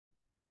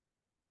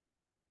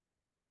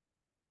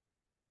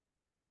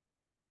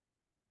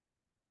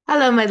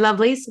Hello, my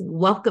lovelies.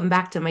 Welcome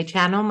back to my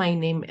channel. My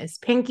name is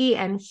Pinky,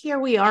 and here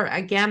we are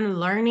again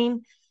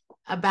learning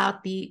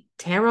about the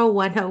Tarot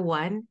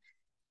 101.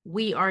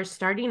 We are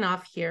starting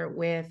off here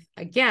with,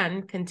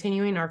 again,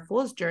 continuing our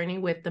Fool's Journey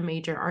with the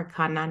Major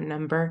Arcana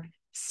number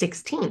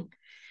 16.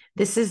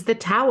 This is the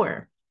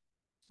Tower,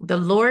 the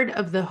Lord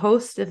of the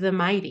Host of the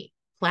Mighty,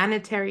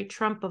 planetary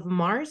trump of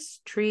Mars,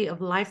 tree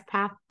of life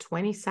path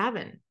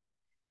 27.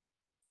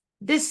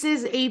 This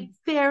is a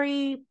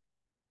very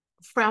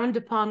frowned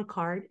upon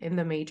card in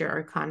the Major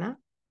Arcana,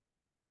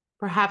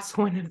 perhaps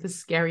one of the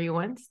scary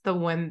ones, the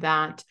one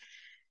that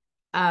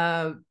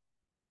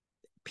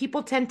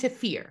people tend to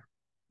fear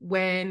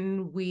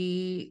when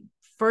we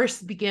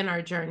first begin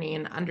our journey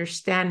in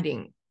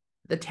understanding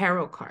the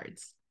tarot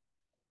cards.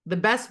 The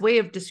best way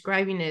of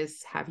describing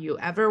is, have you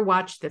ever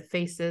watched the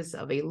phases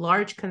of a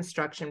large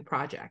construction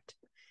project?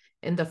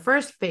 In the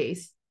first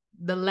phase,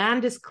 the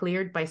land is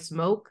cleared by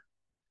smoke,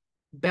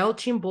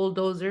 belching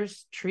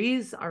bulldozers,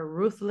 trees are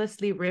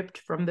ruthlessly ripped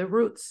from the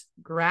roots,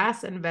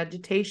 grass and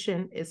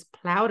vegetation is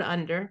plowed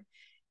under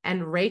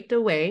and raked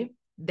away,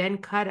 then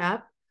cut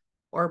up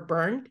or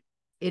burned.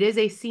 It is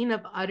a scene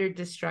of utter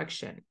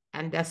destruction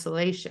and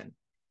desolation.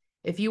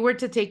 If you were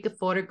to take a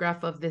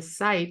photograph of this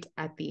site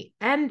at the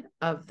end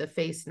of the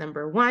phase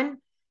number 1,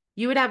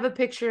 you would have a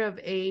picture of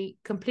a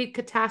complete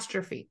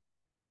catastrophe.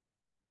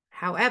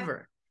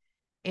 However,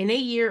 in a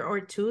year or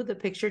two, the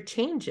picture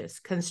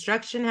changes.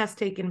 Construction has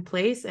taken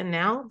place, and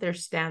now there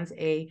stands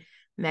a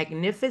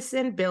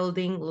magnificent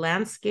building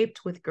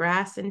landscaped with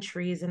grass and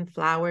trees and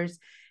flowers,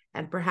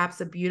 and perhaps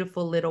a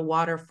beautiful little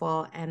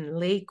waterfall and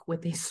lake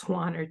with a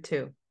swan or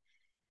two.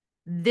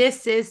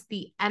 This is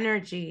the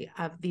energy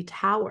of the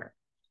Tower.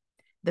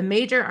 The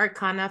Major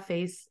Arcana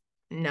phase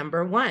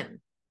number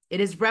 1. It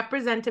is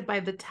represented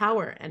by the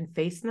Tower, and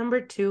phase number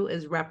 2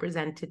 is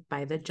represented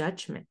by the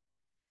Judgment.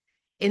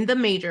 In the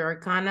Major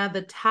Arcana,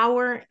 the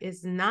Tower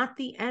is not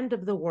the end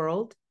of the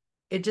world.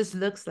 It just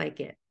looks like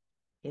it.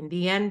 In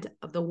the end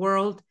of the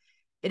world,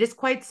 it is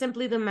quite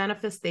simply the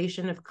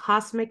manifestation of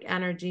cosmic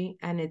energy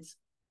and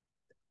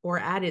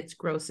at its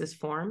grossest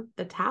form,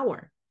 the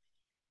Tower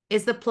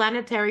is the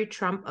planetary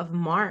trump of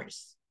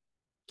Mars.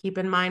 Keep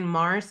in mind,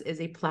 Mars is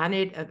a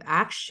planet of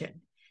action.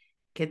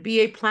 Could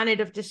be a planet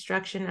of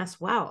destruction as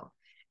well.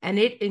 And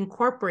it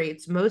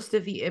incorporates most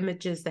of the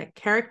images that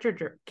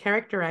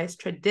characterize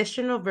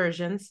traditional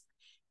versions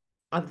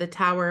of the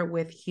Tower,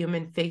 with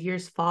human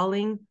figures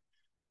falling,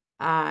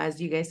 as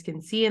you guys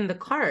can see in the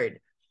card.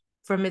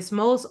 From its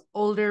most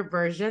older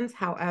versions,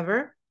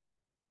 however,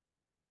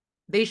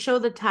 they show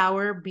the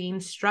Tower being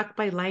struck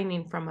by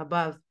lightning from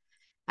above,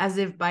 as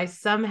if by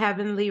some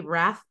heavenly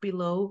wrath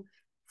below,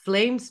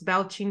 flames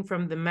belching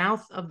from the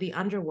mouth of the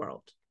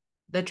underworld.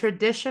 The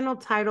traditional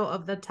title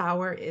of the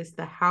Tower is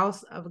the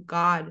House of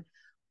God,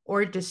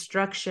 or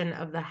Destruction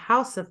of the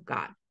House of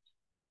God.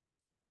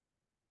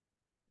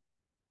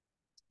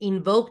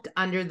 Invoked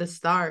under the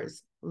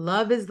stars,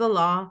 love is the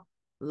law,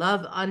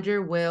 love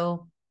under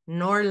will,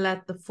 nor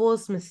let the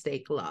fools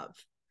mistake love.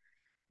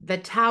 The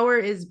Tower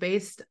is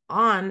based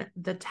on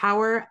the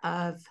Tower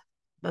of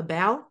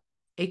Babel,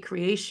 a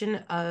creation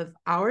of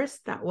ours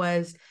that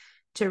was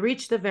to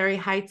reach the very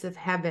heights of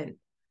heaven,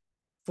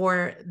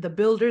 for the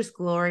builder's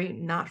glory,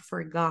 not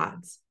for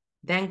God's.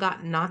 Then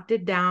God knocked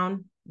it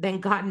down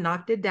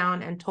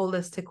and told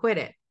us to quit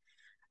it.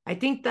 I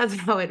think that's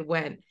how it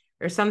went,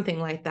 or something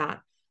like that.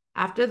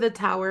 After the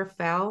Tower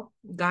fell,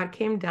 God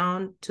came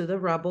down to the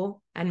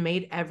rubble and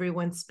made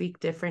everyone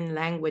speak different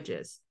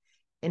languages,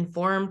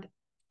 informed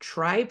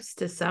tribes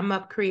to sum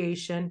up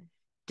creation,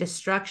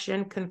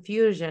 destruction,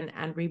 confusion,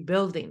 and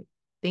rebuilding.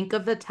 Think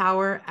of the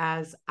Tower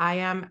as I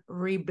am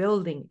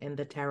rebuilding in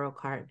the tarot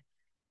card.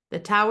 The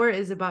Tower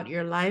is about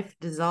your life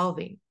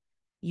dissolving.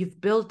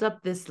 You've built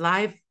up this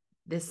life,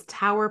 this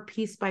tower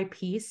piece by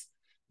piece.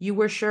 You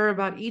were sure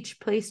about each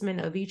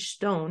placement of each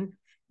stone.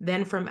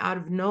 Then from out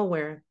of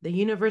nowhere, the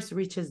universe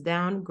reaches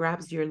down,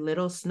 grabs your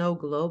little snow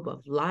globe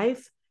of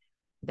life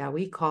that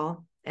we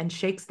call, and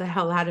shakes the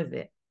hell out of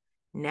it.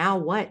 Now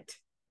what?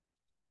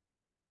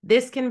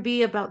 This can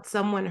be about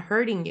someone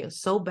hurting you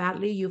so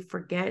badly you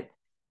forget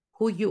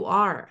who you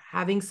are,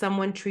 having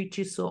someone treat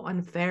you so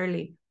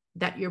unfairly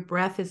that your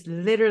breath is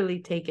literally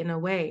taken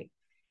away.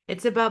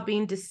 It's about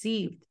being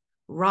deceived,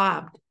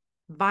 robbed,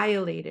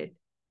 violated,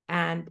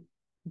 and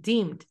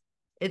deemed.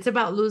 It's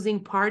about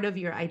losing part of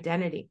your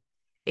identity.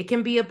 It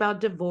can be about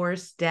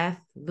divorce,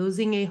 death,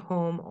 losing a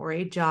home or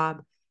a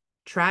job,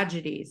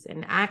 tragedies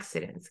and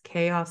accidents,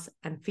 chaos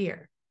and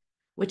fear,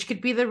 which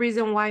could be the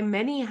reason why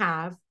many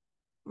have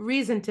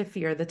reason to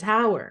fear the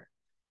Tower.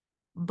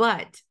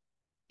 But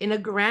in a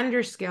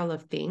grander scale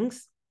of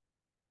things,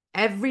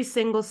 every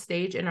single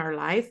stage in our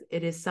life,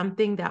 it is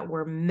something that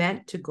we're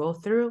meant to go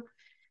through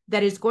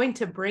that is going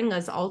to bring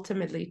us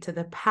ultimately to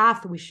the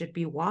path we should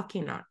be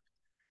walking on.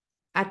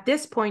 At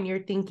this point,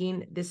 you're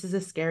thinking, this is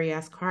a scary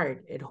ass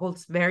card. It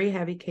holds very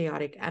heavy,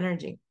 chaotic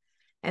energy.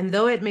 And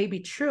though it may be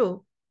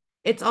true,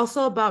 it's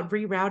also about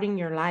rerouting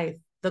your life.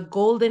 The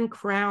golden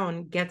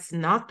crown gets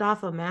knocked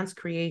off a man's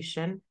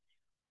creation,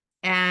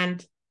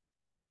 and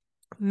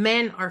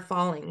Men are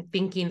falling,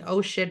 thinking,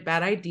 oh shit,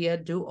 bad idea,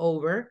 do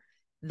over.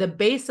 The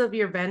base of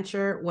your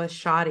venture was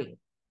shoddy.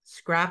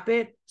 Scrap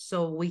it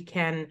so we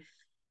can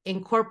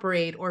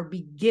incorporate or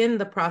begin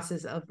the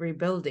process of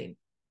rebuilding.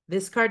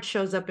 This card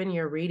shows up in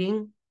your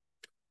reading.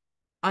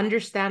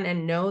 Understand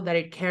and know that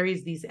it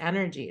carries these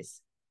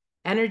energies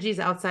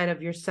outside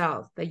of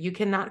yourself that you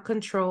cannot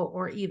control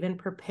or even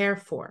prepare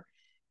for,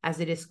 as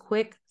it is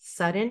quick,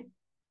 sudden.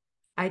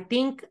 I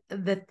think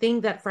the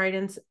thing that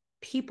frightens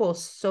people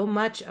so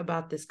much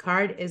about this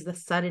card is the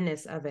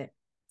suddenness of it.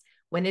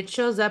 When it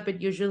shows up, it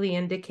usually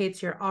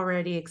indicates you're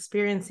already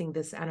experiencing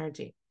this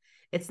energy.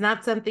 It's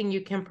not something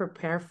you can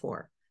prepare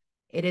for.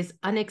 It is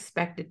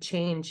unexpected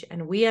change,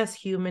 and we as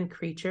human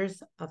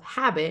creatures of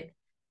habit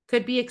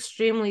could be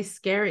extremely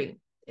scary.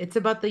 It's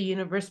about the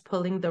universe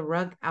pulling the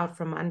rug out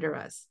from under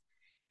us.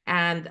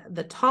 And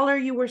the taller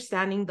you were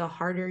standing, the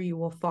harder you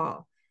will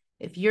fall.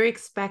 If you're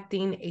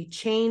expecting a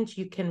change,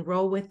 you can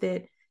roll with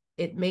it.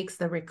 It makes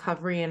the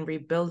recovery and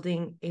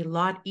rebuilding a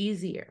lot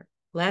easier.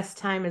 Less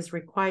time is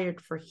required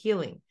for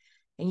healing,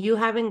 and you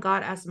haven't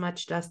got as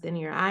much dust in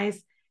your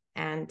eyes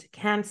and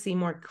can see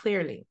more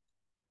clearly.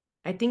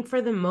 I think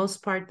for the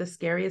most part, the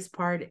scariest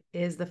part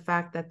is the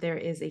fact that there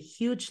is a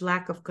huge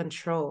lack of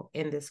control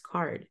in this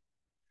card.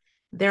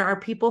 There are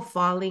people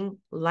falling,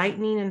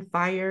 lightning and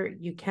fire.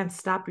 You can't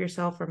stop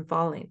yourself from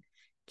falling.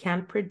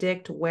 Can't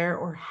predict where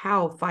or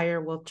how fire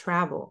will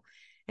travel,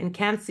 and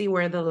can't see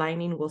where the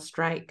lightning will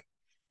strike.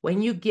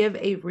 When you give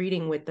a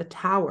reading with the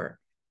Tower,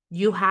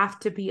 you have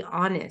to be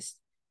honest.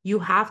 You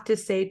have to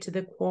say to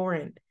the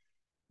querent,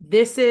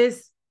 this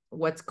is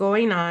what's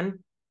going on.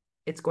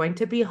 It's going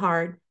to be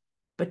hard,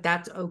 but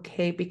that's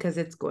okay because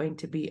it's going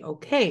to be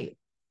okay.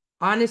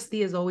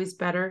 Honesty is always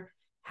better.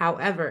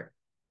 However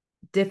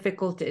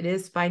difficult it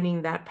is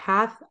finding that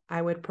path,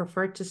 I would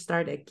prefer to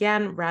start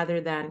again rather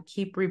than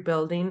keep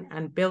rebuilding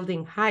and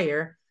building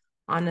higher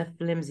on a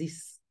flimsy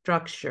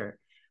structure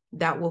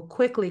that will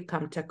quickly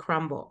come to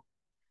crumble.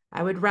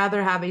 I would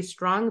rather have a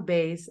strong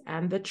base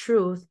and the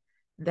truth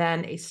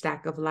than a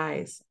stack of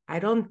lies. I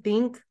don't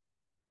think,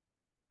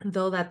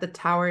 though, that the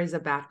Tower is a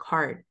bad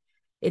card.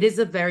 It is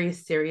a very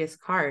serious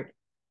card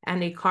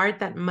and a card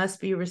that must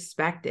be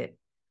respected.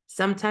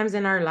 Sometimes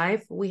in our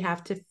life, we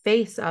have to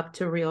face up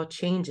to real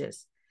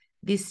changes.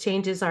 These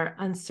changes are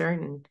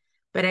uncertain,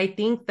 but I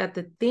think that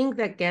the thing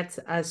that gets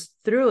us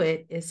through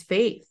it is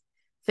faith.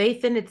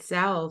 Faith in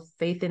itself,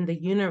 faith in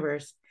the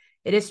universe.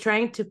 It is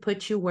trying to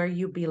put you where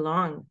you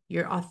belong,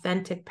 your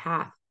authentic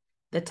path.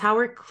 The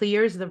Tower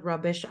clears the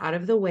rubbish out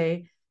of the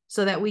way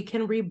so that we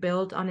can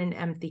rebuild on an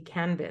empty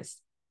canvas.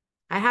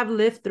 I have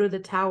lived through the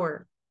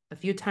Tower a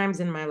few times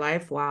in my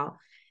life. While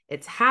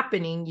it's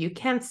happening, you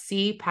can't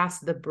see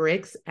past the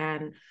bricks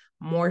and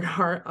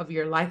mortar of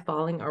your life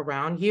falling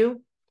around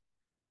you.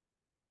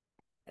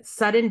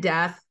 Sudden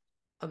death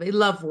of a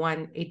loved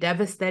one, a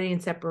devastating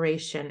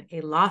separation,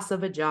 a loss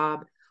of a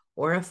job,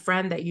 or a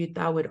friend that you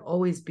thought would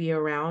always be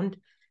around.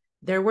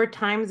 There were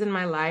times in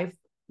my life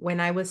when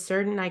I was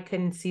certain I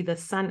couldn't see the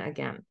sun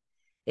again.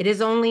 It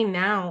is only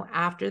now,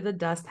 after the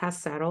dust has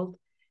settled,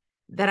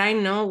 that I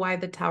know why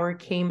the Tower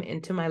came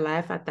into my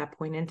life at that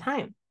point in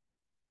time.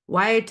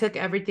 Why it took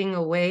everything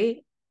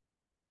away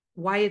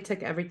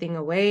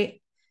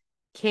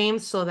came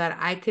so that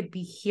I could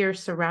be here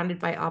surrounded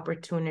by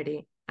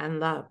opportunity and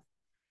love.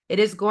 It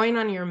is going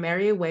on your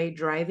merry way,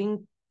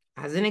 driving,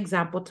 as an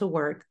example, to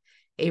work,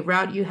 a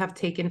route you have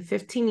taken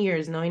 15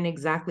 years, knowing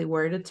exactly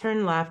where to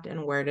turn left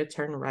and where to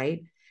turn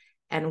right.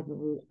 And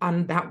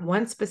on that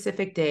one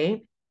specific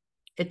day,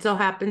 it so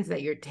happens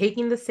that you're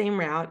taking the same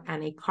route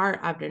and a car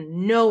out of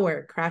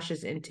nowhere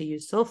crashes into you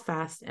so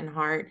fast and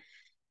hard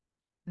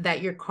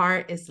that your car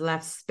is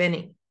left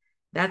spinning.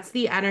 That's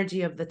the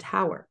energy of the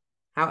Tower.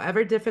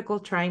 However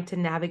difficult trying to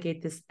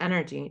navigate this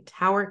energy,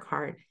 Tower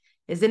card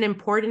is an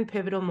important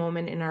pivotal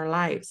moment in our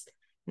lives.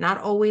 Not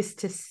always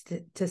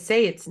to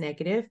say it's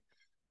negative.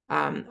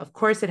 Of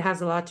course, it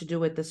has a lot to do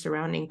with the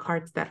surrounding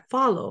cards that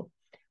follow,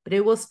 but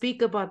it will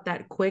speak about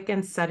that quick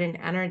and sudden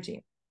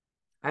energy.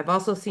 I've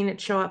also seen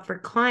it show up for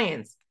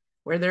clients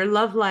where their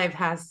love life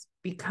has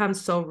become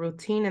so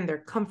routine in their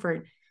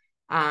comfort,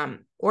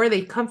 or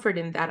they comfort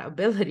in that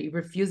ability,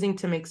 refusing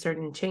to make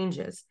certain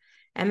changes.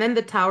 And then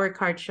the Tower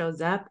card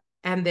shows up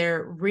and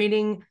they're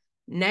reading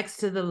next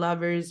to the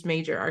Lovers,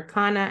 Major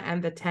Arcana,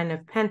 and the 10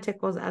 of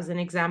Pentacles as an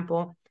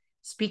example,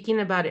 speaking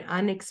about an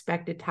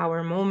unexpected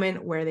Tower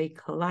moment where they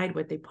collide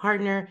with a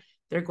partner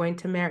they're going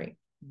to marry,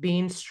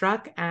 being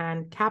struck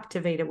and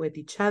captivated with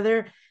each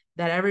other,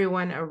 that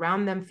everyone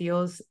around them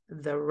feels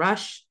the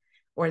rush,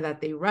 or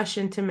that they rush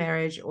into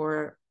marriage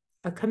or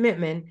a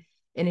commitment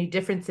in a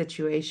different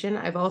situation.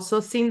 I've also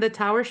seen the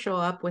Tower show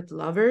up with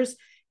Lovers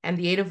and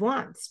the 8 of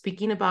Wands,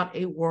 speaking about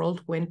a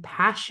whirlwind,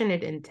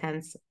 passionate,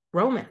 intense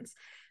romance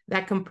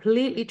that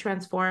completely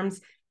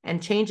transforms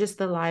and changes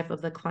the life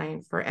of the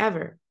client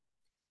forever.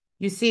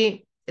 You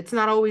see, it's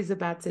not always a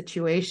bad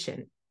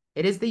situation.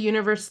 It is the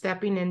universe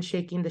stepping in,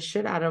 shaking the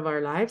shit out of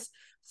our lives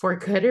for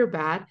good or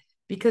bad,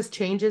 because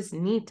changes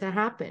need to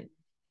happen.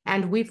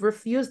 And we've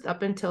refused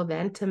up until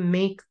then to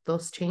make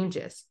those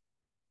changes.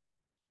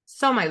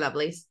 So, my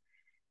lovelies,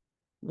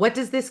 what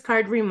does this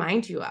card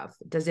remind you of?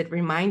 Does it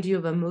remind you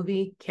of a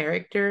movie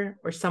character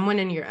or someone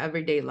in your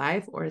everyday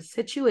life or a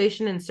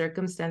situation and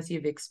circumstance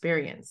you've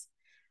experienced?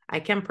 I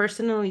can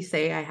personally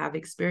say I have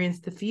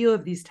experienced a few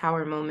of these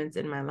tower moments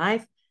in my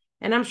life,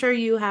 and I'm sure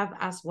you have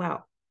as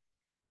well.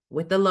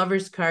 With the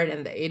Lover's card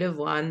and the Eight of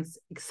Wands,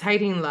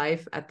 exciting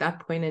life at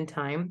that point in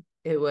time,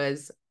 it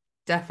was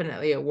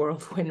definitely a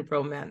whirlwind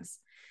romance.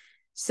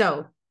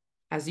 So,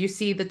 as you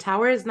see, the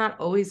tower is not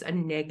always a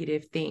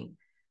negative thing.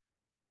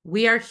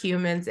 We are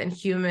humans, and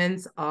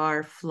humans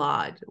are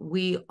flawed.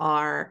 We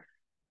are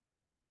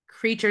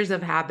creatures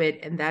of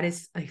habit, and that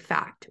is a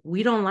fact.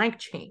 We don't like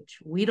change.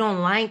 We don't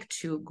like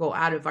to go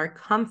out of our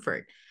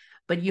comfort.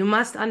 But you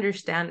must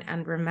understand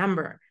and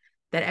remember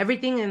that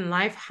everything in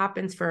life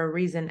happens for a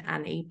reason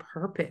and a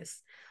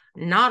purpose.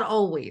 Not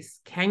always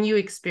can you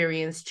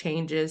experience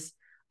changes,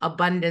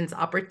 abundance,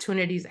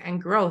 opportunities,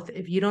 and growth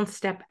if you don't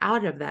step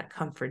out of that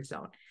comfort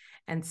zone.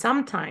 And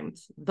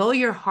sometimes, though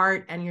your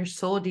heart and your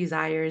soul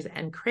desires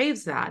and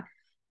craves that,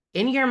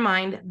 in your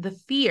mind, the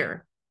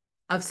fear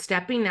of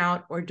stepping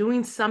out or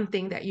doing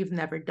something that you've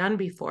never done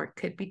before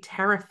could be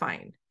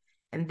terrifying.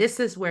 And this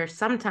is where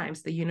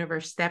sometimes the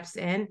universe steps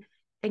in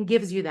and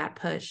gives you that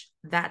push,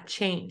 that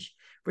change,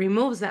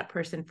 removes that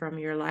person from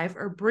your life,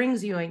 or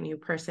brings you a new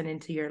person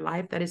into your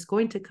life that is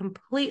going to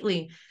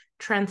completely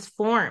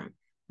transform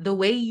the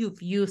way you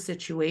view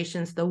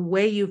situations, the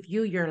way you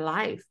view your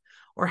life,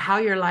 or how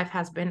your life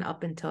has been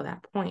up until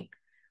that point.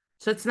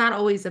 So it's not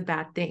always a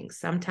bad thing.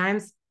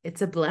 Sometimes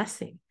it's a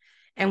blessing.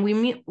 And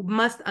we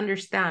must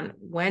understand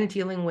when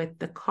dealing with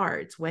the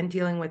cards, when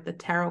dealing with the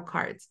tarot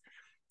cards,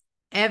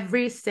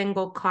 every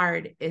single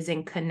card is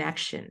in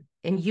connection,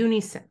 in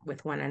unison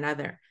with one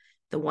another.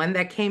 The one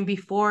that came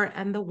before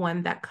and the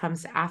one that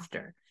comes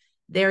after.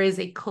 There is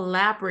a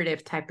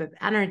collaborative type of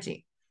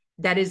energy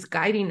that is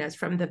guiding us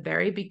from the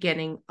very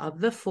beginning of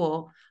the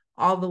Fool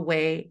all the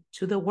way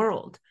to the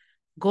World,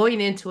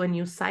 going into a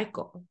new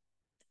cycle.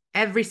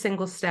 Every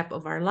single step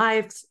of our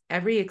lives,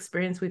 every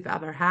experience we've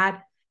ever had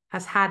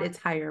has had its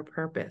higher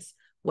purpose,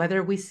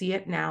 whether we see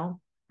it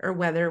now or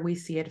whether we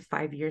see it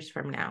 5 years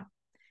from now.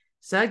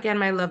 So again,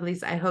 my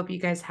lovelies, I hope you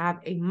guys have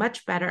a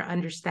much better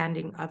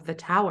understanding of the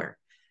tower.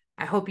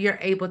 I hope you're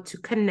able to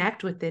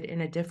connect with it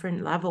in a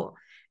different level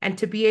and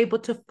to be able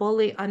to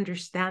fully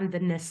understand the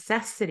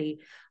necessity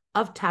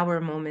of tower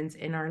moments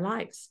in our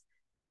lives.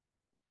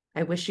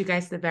 I wish you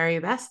guys the very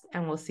best,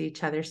 and we'll see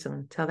each other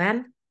soon. Till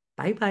then,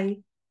 bye-bye.